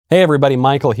Hey everybody,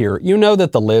 Michael here. You know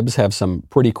that the libs have some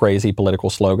pretty crazy political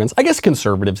slogans. I guess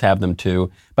conservatives have them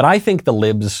too, but I think the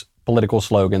libs' political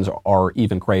slogans are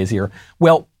even crazier.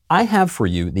 Well, I have for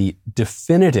you the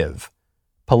definitive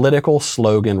political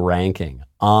slogan ranking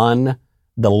on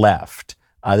the left.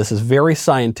 This is very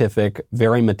scientific,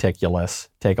 very meticulous.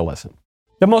 Take a listen.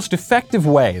 The most effective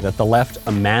way that the left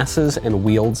amasses and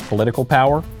wields political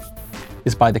power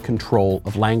is by the control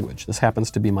of language. This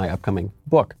happens to be my upcoming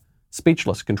book.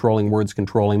 Speechless, Controlling Words,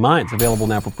 Controlling Minds, available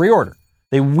now for pre-order.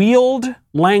 They wield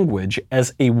language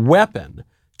as a weapon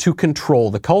to control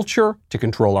the culture, to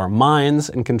control our minds,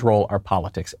 and control our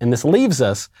politics. And this leaves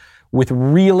us with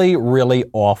really, really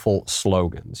awful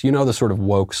slogans. You know the sort of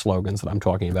woke slogans that I'm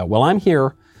talking about. Well, I'm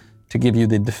here to give you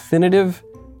the definitive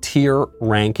tier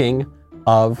ranking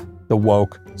of the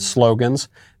woke slogans.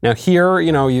 Now here,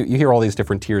 you hear all these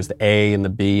different tiers, the A and the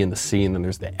B and the C, and then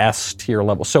there's the S tier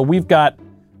level. So we've got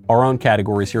our own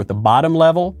categories here. At the bottom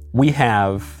level, we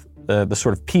have the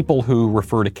sort of people who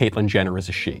refer to Caitlyn Jenner as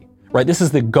a she, right? This is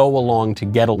the go along to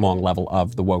get along level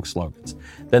of the woke slogans.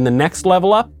 Then the next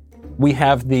level up, we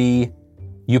have the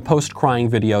you post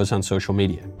crying videos on social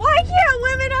media. Why can't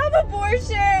women have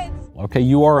abortions? Okay,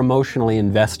 you are emotionally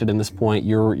invested in this point.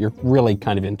 You're really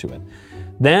kind of into it.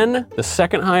 Then the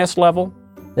second highest level,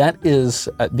 that is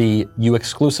the you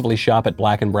exclusively shop at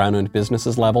black and brown owned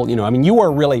businesses level. You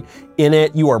are really in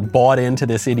it. You are bought into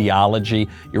this ideology.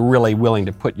 You're really willing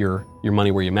to put your money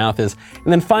where your mouth is.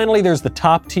 And then finally, there's the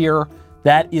top tier.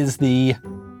 That is the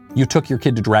you took your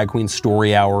kid to drag queen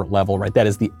story hour level, right? That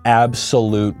is the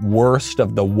absolute worst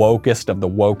of the wokest of the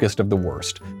wokest of the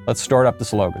worst. Let's start up the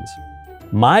slogans.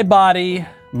 My body,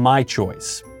 my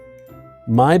choice.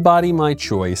 My body, my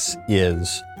choice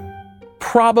is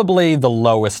probably the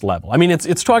lowest level. I mean,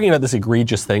 it's talking about this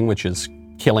egregious thing, which is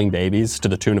killing babies to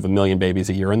the tune of 1 million babies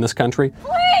a year in this country.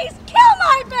 Please kill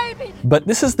my baby! But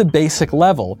this is the basic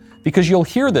level, because you'll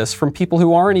hear this from people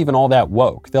who aren't even all that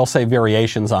woke. They'll say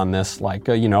variations on this, like,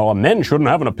 men shouldn't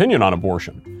have an opinion on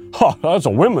abortion. That's a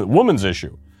woman's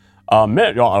issue.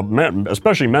 Men,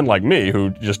 especially men like me, who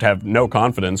just have no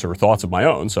confidence or thoughts of my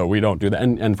own, so we don't do that.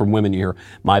 And from women, you hear,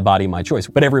 my body, my choice.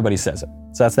 But everybody says it.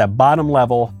 So that's that bottom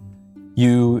level.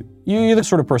 You're the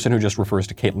sort of person who just refers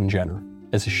to Caitlyn Jenner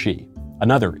as a she.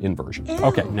 Another inversion. Ew.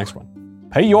 Okay, next one.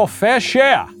 Pay your fair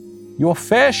share. Your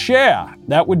fair share.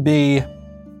 That would be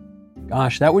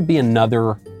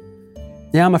another.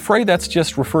 Yeah, I'm afraid that's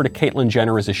just refer to Caitlyn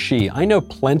Jenner as a she. I know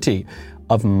plenty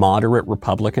of moderate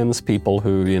Republicans, people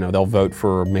who, they'll vote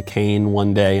for McCain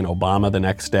one day and Obama the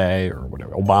next day, or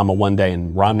whatever, Obama one day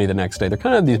and Romney the next day. They're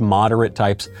kind of these moderate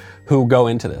types who go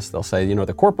into this. They'll say,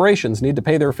 the corporations need to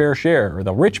pay their fair share, or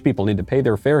the rich people need to pay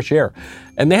their fair share.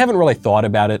 And they haven't really thought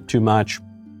about it too much.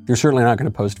 They're certainly not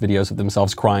going to post videos of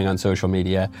themselves crying on social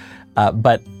media,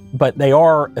 but they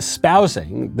are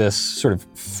espousing this sort of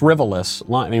frivolous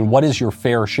line. I mean, what is your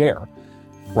fair share?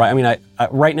 Right. I mean,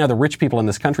 right now the rich people in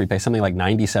this country pay something like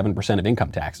 97% of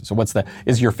income taxes. So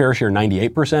is your fair share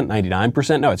 98%,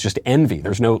 99%? No, it's just envy.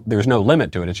 There's no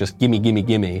limit to it. It's just gimme, gimme,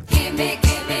 gimme. Gimme,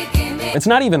 gimme, gimme. It's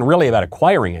not even really about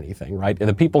acquiring anything, right?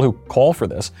 The people who call for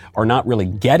this are not really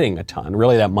getting a ton.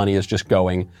 Really, that money is just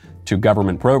going to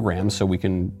government programs so we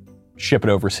can ship it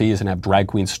overseas and have drag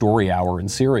queen story hour in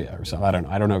Syria or so. I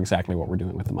don't know exactly what we're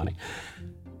doing with the money.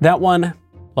 That one,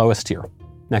 lowest tier.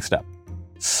 Next up.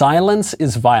 Silence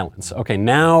is violence. Okay,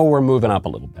 now we're moving up a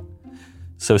little bit.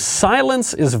 So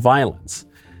silence is violence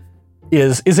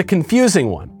is a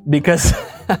confusing one, because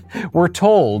we're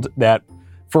told that,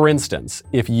 for instance,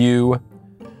 if you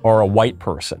are a white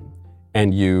person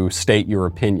and you state your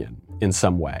opinion in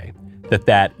some way,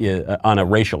 that is on a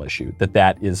racial issue,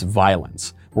 that is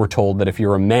violence. We're told that if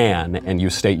you're a man and you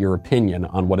state your opinion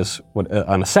on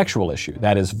on a sexual issue,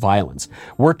 that is violence.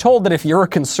 We're told that if you're a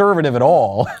conservative at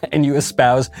all and you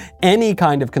espouse any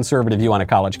kind of conservative view on a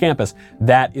college campus,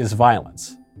 that is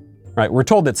violence. Right? We're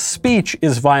told that speech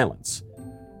is violence.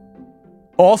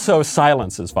 Also,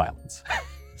 silence is violence.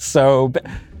 So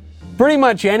pretty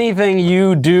much anything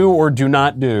you do or do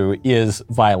not do is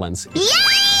violence. Yay,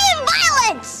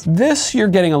 violence! This, you're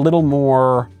getting a little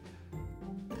more.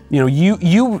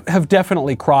 You have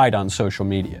definitely cried on social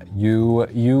media.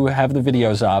 You have the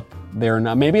videos up. They're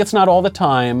not, maybe it's not all the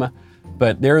time,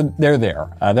 but they're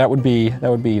there. That would be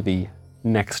the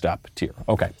next up tier.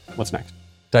 Okay, what's next?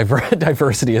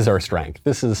 Diversity is our strength.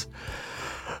 This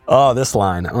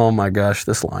line. Oh my gosh,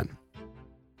 this line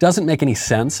doesn't make any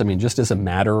sense. I mean, just as a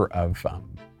matter of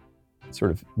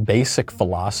sort of basic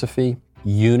philosophy,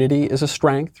 unity is a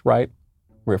strength, right?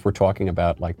 if we're talking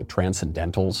about like the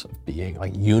transcendentals of being,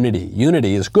 like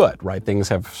unity is good, right? Things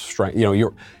have strength.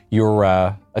 You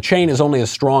know, a chain is only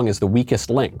as strong as the weakest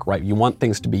link, right? You want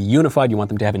things to be unified. You want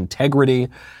them to have integrity.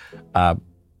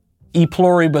 E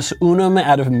pluribus unum,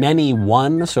 out of many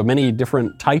one, so many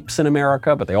different types in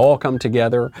America, but they all come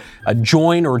together.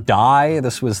 Join or die.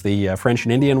 This was the French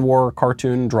and Indian War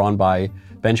cartoon drawn by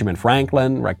Benjamin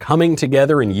Franklin, right? Coming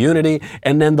together in unity.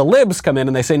 And then the libs come in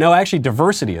and they say, no, actually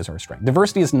diversity is our strength.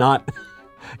 Diversity is not,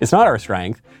 it's not our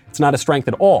strength. It's not a strength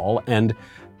at all. And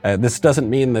this doesn't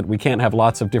mean that we can't have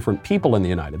lots of different people in the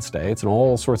United States and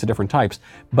all sorts of different types,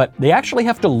 but they actually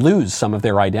have to lose some of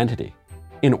their identity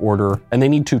in order, and they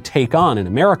need to take on an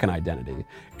American identity,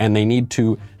 and they need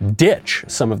to ditch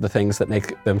some of the things that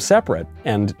make them separate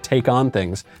and take on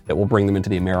things that will bring them into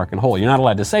the American whole. You're not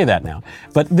allowed to say that now,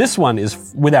 but this one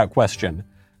is, without question,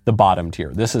 the bottom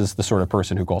tier. This is the sort of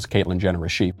person who calls Caitlyn Jenner a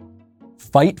sheep.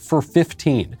 Fight for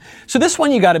 15. So this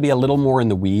one you gotta be a little more in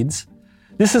the weeds.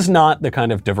 This is not the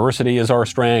kind of diversity is our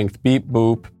strength, beep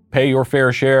boop, pay your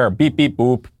fair share, beep beep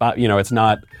boop. You know, it's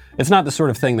not the sort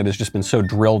of thing that has just been so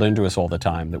drilled into us all the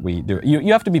time that we do.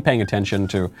 You have to be paying attention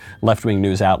to left-wing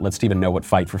news outlets to even know what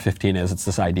Fight for 15 is. It's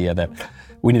this idea that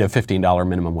we need a $15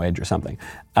 minimum wage or something.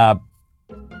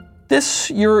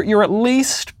 You're at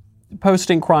least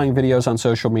posting crying videos on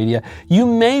social media. You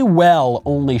may well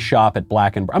only shop at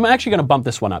black and brown. I'm actually going to bump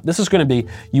this one up. This is going to be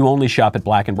you only shop at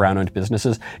black and brown owned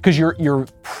businesses because you're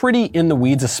pretty in the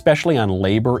weeds, especially on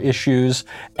labor issues,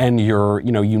 and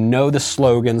you know the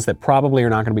slogans that probably are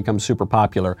not going to become super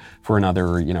popular for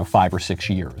another 5 or 6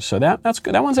 years. So that's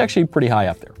good. That one's actually pretty high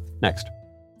up there. Next.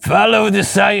 Follow the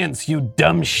science, you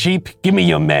dumb sheep. Give me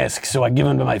your mask so I give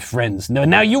them to my friends. No,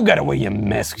 now you gotta wear your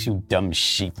masks, you dumb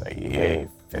sheep. Hey,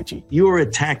 you are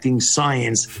attacking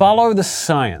science. Follow the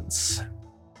science.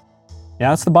 Yeah,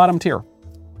 that's the bottom tier.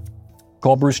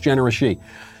 Call Bruce Jenner a she.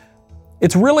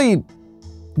 It's really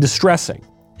distressing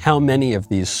how many of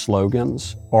these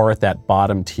slogans are at that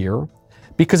bottom tier,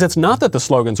 because it's not that the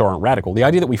slogans aren't radical. The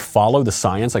idea that we follow the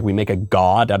science, like we make a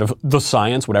god out of the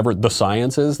science, whatever the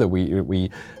science is, that we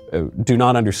do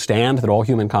not understand that all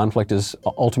human conflict is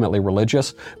ultimately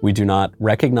religious. We do not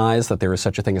recognize that there is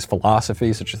such a thing as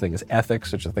philosophy, such a thing as ethics,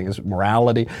 such a thing as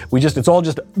morality. It's all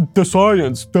just the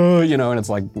science, and it's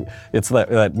like, it's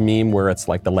that meme where it's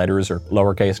like the letters are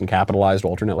lowercase and capitalized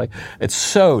alternately.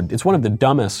 It's one of the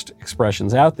dumbest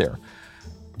expressions out there.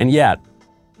 And yet,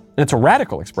 it's a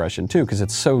radical expression too, because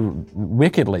it's so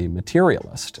wickedly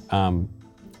materialist.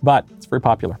 But it's very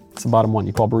popular. It's the bottom one.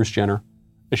 You call Bruce Jenner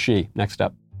a she. Next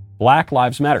up. Black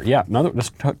Lives Matter. Yeah, another,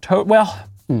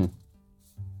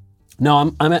 No,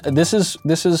 this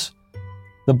is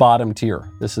the bottom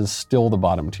tier. This is still the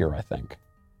bottom tier, I think.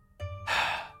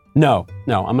 No,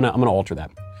 I'm gonna alter that.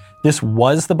 This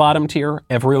was the bottom tier.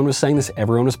 Everyone was saying this.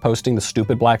 Everyone was posting the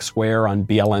stupid black square on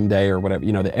BLM Day or whatever.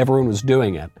 Everyone was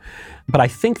doing it. But I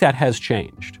think that has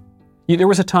changed. There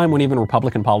was a time when even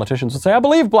Republican politicians would say, I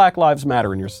believe Black Lives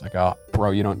Matter. And you're just like, oh,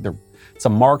 bro, it's a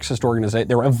Marxist organization.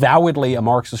 They're avowedly a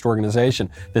Marxist organization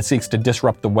that seeks to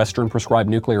disrupt the Western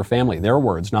prescribed nuclear family. Their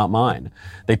words, not mine.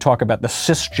 They talk about the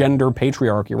cisgender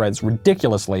patriarchy, right? It's a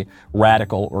ridiculously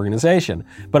radical organization.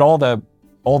 But all the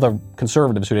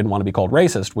conservatives who didn't want to be called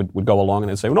racist would go along and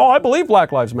they'd say, no, I believe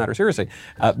Black Lives Matter, seriously.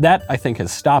 That, I think,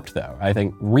 has stopped, though. I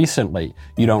think recently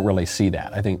you don't really see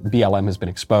that. I think BLM has been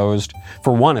exposed.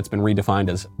 For one, it's been redefined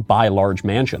as buy large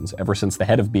mansions ever since the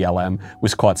head of BLM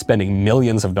was caught spending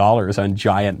millions of dollars on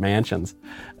giant mansions.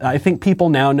 I think people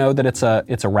now know that it's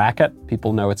a racket.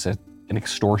 People know it's an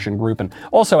extortion group. And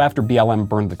also after BLM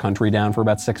burned the country down for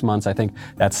about 6 months, I think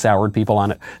that soured people on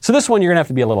it. So this one, you're gonna have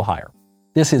to be a little higher.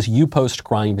 This is you post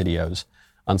crying videos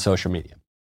on social media.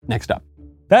 Next up.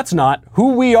 That's not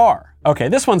who we are. Okay,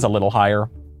 this one's a little higher.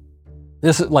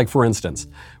 This is like, for instance,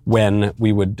 when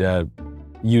we would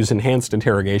use enhanced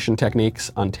interrogation techniques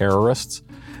on terrorists.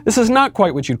 This is not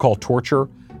quite what you'd call torture,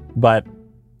 but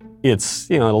it's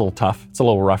a little tough. It's a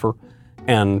little rougher.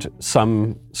 And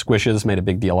some squishes made a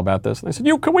big deal about this. And they said,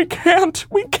 we can't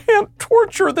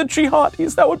torture the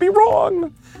jihadis. That would be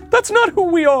wrong. That's not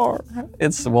who we are.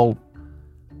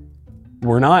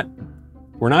 We're not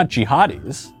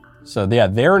jihadis. So yeah,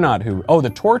 they're not who, the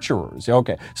torturers.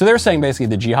 Okay. So they're saying basically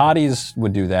the jihadis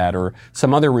would do that or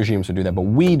some other regimes would do that, but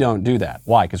we don't do that.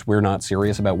 Why? Because we're not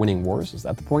serious about winning wars? Is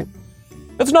that the point?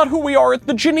 That's not who we are.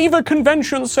 The Geneva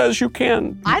Convention says you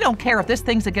can. I don't care if this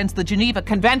thing's against the Geneva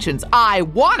Conventions. I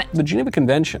want it. The Geneva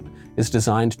Convention is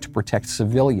designed to protect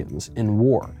civilians in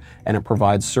war, and it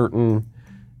provides certain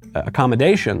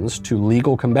accommodations to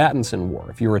legal combatants in war.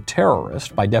 If you're a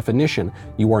terrorist, by definition,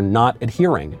 you are not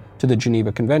adhering to the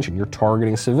Geneva Convention. You're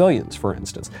targeting civilians, for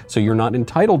instance. So you're not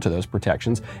entitled to those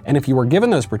protections. And if you were given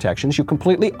those protections, you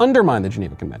completely undermine the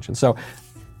Geneva Convention. So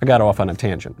I got off on a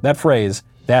tangent. That phrase,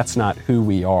 "that's not who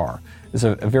we are," is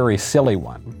a very silly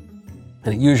one.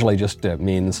 And it usually just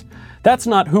means, that's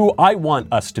not who I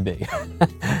want us to be.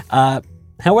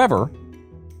 However,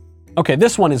 okay,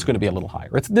 this one is going to be a little higher.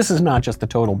 This is not just the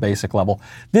total basic level.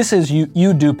 This is,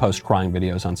 you do post crying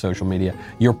videos on social media.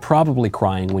 You're probably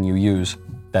crying when you use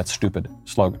that stupid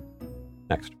slogan.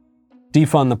 Next.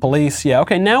 Defund the police. Yeah,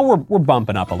 okay, now we're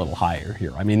bumping up a little higher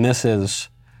here. I mean, this is,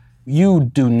 you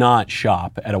do not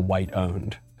shop at a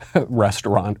white-owned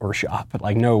restaurant or shop.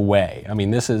 Like, no way. I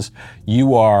mean, this is,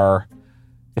 you are,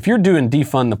 if you're doing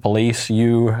defund the police,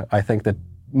 I think that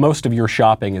most of your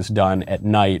shopping is done at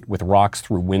night with rocks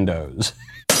through windows.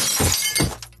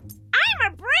 I'm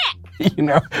a brick! You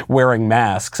know, wearing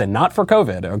masks, and not for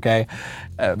COVID, okay?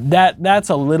 That's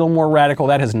a little more radical.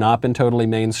 That has not been totally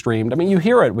mainstreamed. I mean, you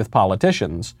hear it with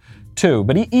politicians too,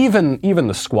 but even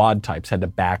the squad types had to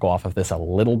back off of this a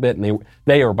little bit, and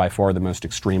they are by far the most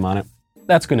extreme on it.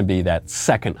 That's going to be that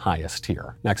second highest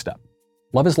tier. Next up.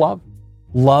 Love is love.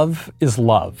 Love is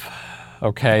love.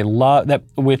 Okay, love, that,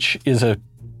 which is a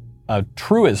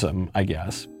truism, I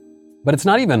guess, but it's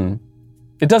not even,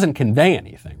 it doesn't convey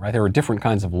anything, right? There are different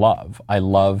kinds of love. I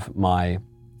love my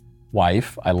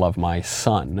wife, I love my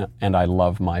son, and I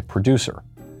love my producer.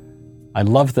 I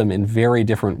love them in very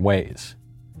different ways.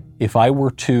 If I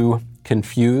were to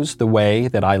confuse the way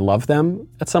that I love them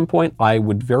at some point, I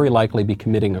would very likely be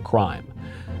committing a crime.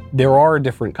 There are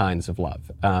different kinds of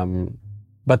love.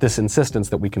 But this insistence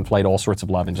that we conflate all sorts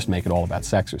of love and just make it all about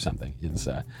sex or something is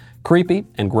creepy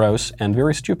and gross and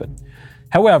very stupid.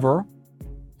 However,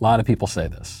 a lot of people say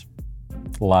this.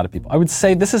 A lot of people. I would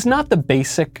say this is not the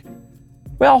basic,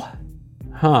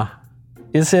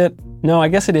 is it? No, I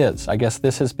guess it is. I guess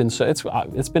this has been,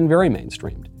 it's been very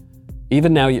mainstreamed.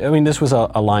 Even now, I mean, this was a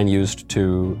line used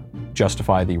to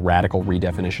justify the radical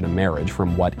redefinition of marriage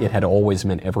from what it had always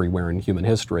meant everywhere in human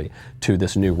history to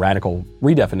this new radical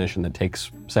redefinition that takes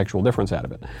sexual difference out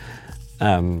of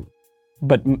it.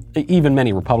 But even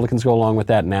many Republicans go along with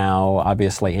that now.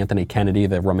 Obviously, Anthony Kennedy,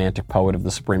 the romantic poet of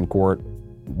the Supreme Court,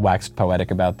 waxed poetic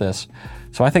about this.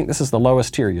 So I think this is the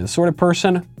lowest tier. You're the sort of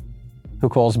person who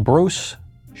calls Bruce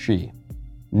she.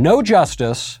 No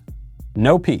justice,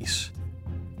 no peace.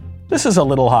 This is a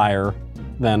little higher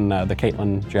than the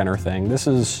Caitlyn Jenner thing. This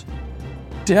is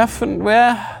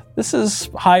this is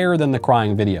higher than the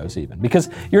crying videos even, because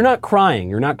you're not crying,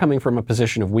 you're not coming from a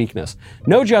position of weakness.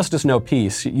 No justice, no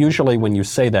peace. Usually when you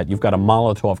say that, you've got a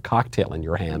Molotov cocktail in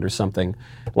your hand or something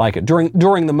like it.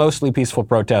 During the mostly peaceful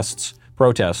protests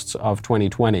of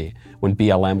 2020, when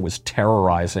BLM was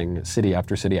terrorizing city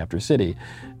after city after city,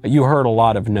 you heard a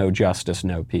lot of no justice,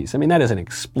 no peace. I mean, that is an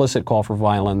explicit call for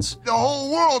violence. The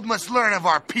whole world must learn of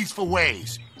our peaceful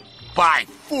ways. By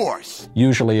force.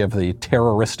 Usually of the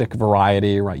terroristic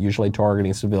variety, right? Usually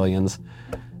targeting civilians.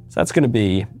 So that's going to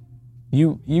be,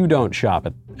 you don't shop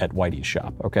at Whitey's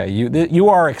shop, okay? You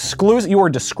are exclusive, you are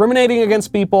discriminating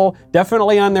against people,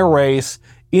 definitely on their race,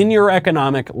 in your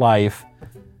economic life.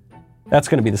 That's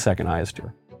going to be the second highest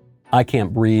tier. I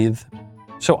can't breathe.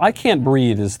 So I can't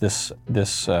breathe is it's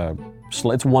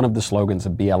one of the slogans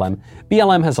of BLM.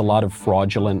 BLM has a lot of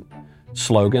fraudulent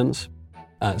slogans.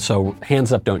 So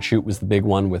hands up, don't shoot was the big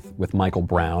one with Michael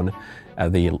Brown.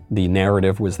 The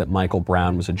narrative was that Michael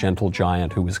Brown was a gentle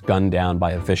giant who was gunned down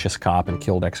by a vicious cop and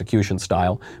killed execution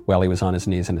style while he was on his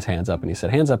knees and his hands up, and he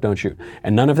said, hands up, don't shoot.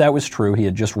 And none of that was true. He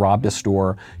had just robbed a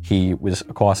store. He was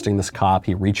accosting this cop.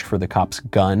 He reached for the cop's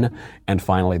gun, and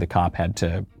finally the cop had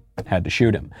to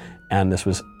shoot him. And this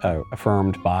was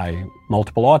affirmed by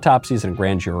multiple autopsies and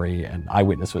grand jury and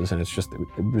eyewitnesses, and it's just,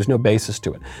 there's no basis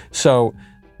to it. So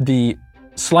the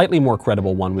slightly more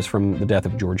credible one was from the death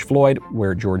of George Floyd,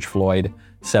 where George Floyd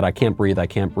said, I can't breathe,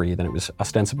 and it was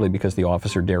ostensibly because the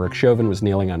officer Derek Chauvin was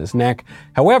kneeling on his neck.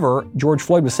 However, George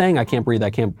Floyd was saying, I can't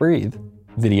breathe,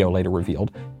 video later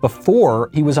revealed, before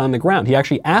he was on the ground. He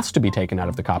actually asked to be taken out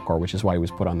of the cop car, which is why he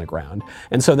was put on the ground.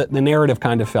 And so that the narrative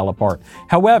kind of fell apart.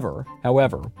 However,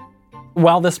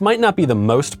 while this might not be the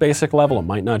most basic level, it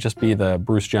might not just be the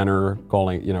Bruce Jenner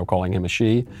calling him a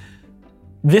she,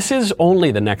 this is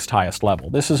only the next highest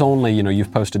level. This is only,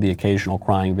 you've posted the occasional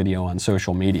crying video on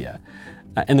social media.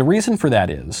 And the reason for that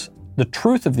is the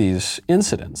truth of these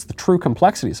incidents, the true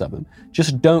complexities of them,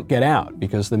 just don't get out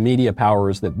because the media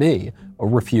powers that be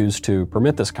refuse to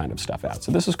permit this kind of stuff out.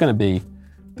 So this is going to be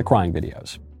the crying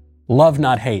videos. Love,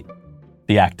 not hate.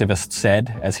 the activist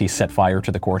said as he set fire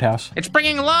to the courthouse. It's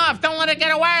bringing love. Don't let it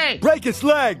get away. Break its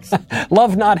legs!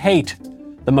 Love, not hate,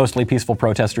 the mostly peaceful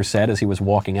protester said as he was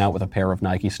walking out with a pair of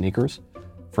Nike sneakers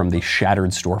from the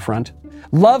shattered storefront.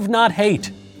 Love, not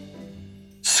hate,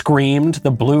 screamed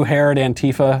the blue-haired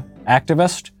Antifa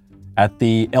activist at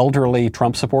the elderly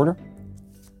Trump supporter.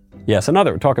 Yes,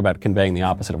 another talk about conveying the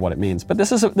opposite of what it means, but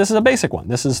this is a basic one.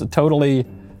 This is a totally,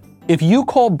 if you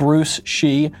call Bruce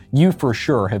she, you for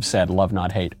sure have said love,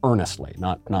 not hate, earnestly,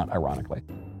 not ironically.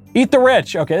 Eat the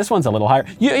rich. Okay, this one's a little higher.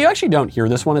 You actually don't hear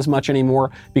this one as much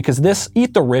anymore because this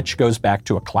eat the rich goes back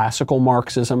to a classical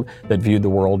Marxism that viewed the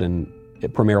world in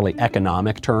primarily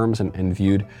economic terms and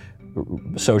viewed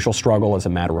social struggle as a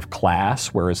matter of class,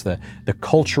 whereas the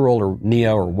cultural or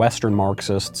neo or Western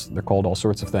Marxists, they're called all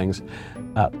sorts of things,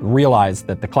 realized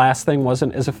that the class thing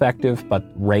wasn't as effective, but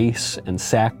race and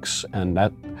sex and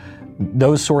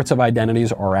those sorts of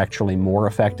identities are actually more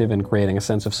effective in creating a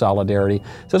sense of solidarity.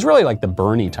 So it's really like the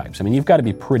Bernie types. I mean, you've got to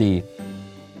be pretty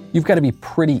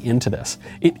into this.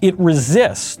 It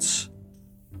resists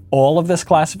all of this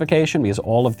classification because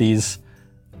all of these,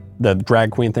 the drag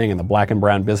queen thing and the black and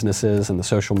brown businesses and the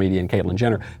social media and Caitlyn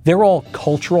Jenner, they're all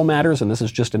cultural matters and this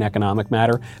is just an economic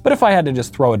matter. But if I had to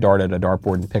just throw a dart at a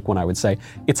dartboard and pick one, I would say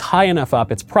it's high enough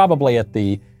up. It's probably at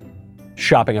the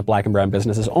shopping at black and brown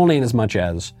businesses only in as much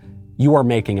as you are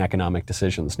making economic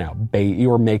decisions now.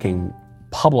 You are making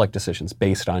public decisions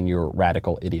based on your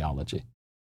radical ideology.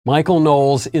 Michael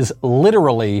Knowles is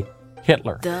literally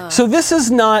Hitler. Duh. So this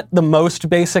is not the most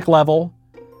basic level.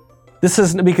 This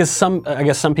is because I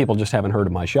guess some people just haven't heard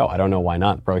of my show. I don't know why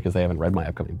not, probably because they haven't read my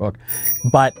upcoming book.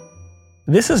 But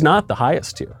this is not the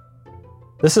highest tier.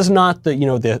 This is not the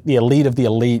elite of the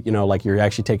elite, like you're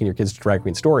actually taking your kids to Drag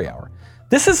Queen Story Hour.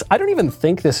 This is, I don't even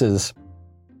think this is,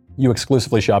 you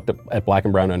exclusively shopped at black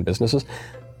and brown owned businesses.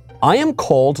 I am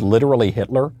called literally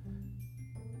Hitler,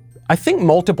 I think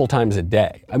multiple times a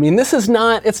day. I mean, it's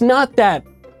not that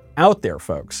out there,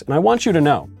 folks. And I want you to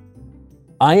know,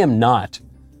 I am not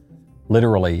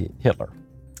literally Hitler.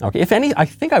 Okay, if any, I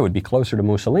think I would be closer to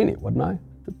Mussolini, wouldn't I?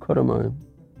 The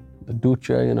Duce,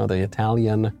 the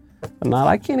Italian. I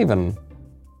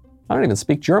don't even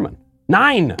speak German.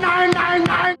 Nine!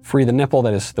 Free the nipple,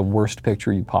 that is the worst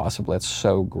picture you possibly, it's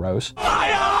so gross.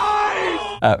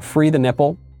 Free the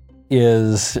nipple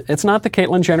it's not the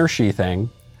Caitlyn Jenner she thing.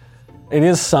 It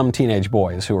is some teenage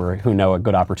boys who know a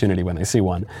good opportunity when they see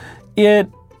one. It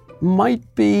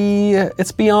might be,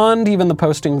 it's beyond even the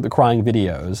posting the crying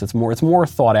videos. It's more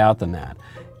thought out than that.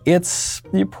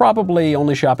 You're probably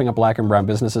only shopping at black and brown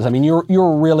businesses. I mean,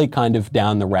 you're really kind of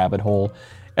down the rabbit hole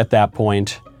at that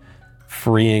point.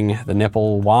 Freeing the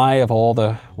nipple. Why of all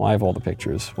the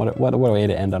pictures? What a way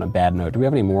to end on a bad note. Do we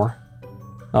have any more?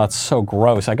 Oh, it's so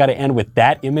gross. I got to end with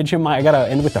that image I got to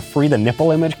end with the free the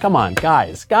nipple image. Come on,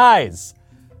 guys,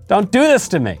 don't do this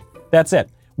to me. That's it.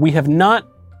 We have not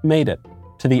made it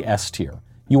to the S tier.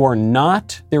 We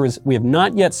have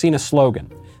not yet seen a slogan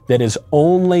that is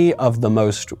only of the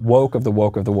most woke of the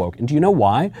woke of the woke. And do you know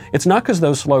why? It's not because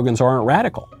those slogans aren't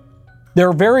radical.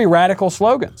 They're very radical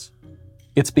slogans.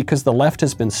 It's because the left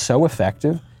has been so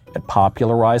effective at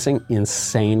popularizing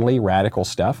insanely radical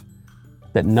stuff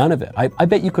that none of it, I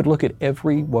bet you could look at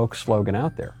every woke slogan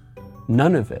out there.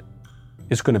 None of it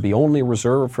is going to be only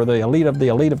reserved for the elite of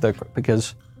the,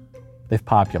 because they've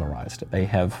popularized it. They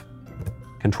have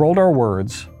controlled our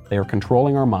words. They are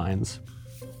controlling our minds.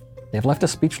 They've left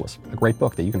us speechless. A great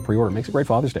book that you can pre-order. It makes a great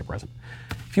Father's Day present.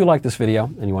 If you like this video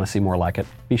and you want to see more like it,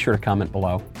 be sure to comment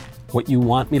below what you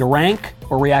want me to rank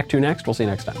or react to next. We'll see you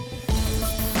next time.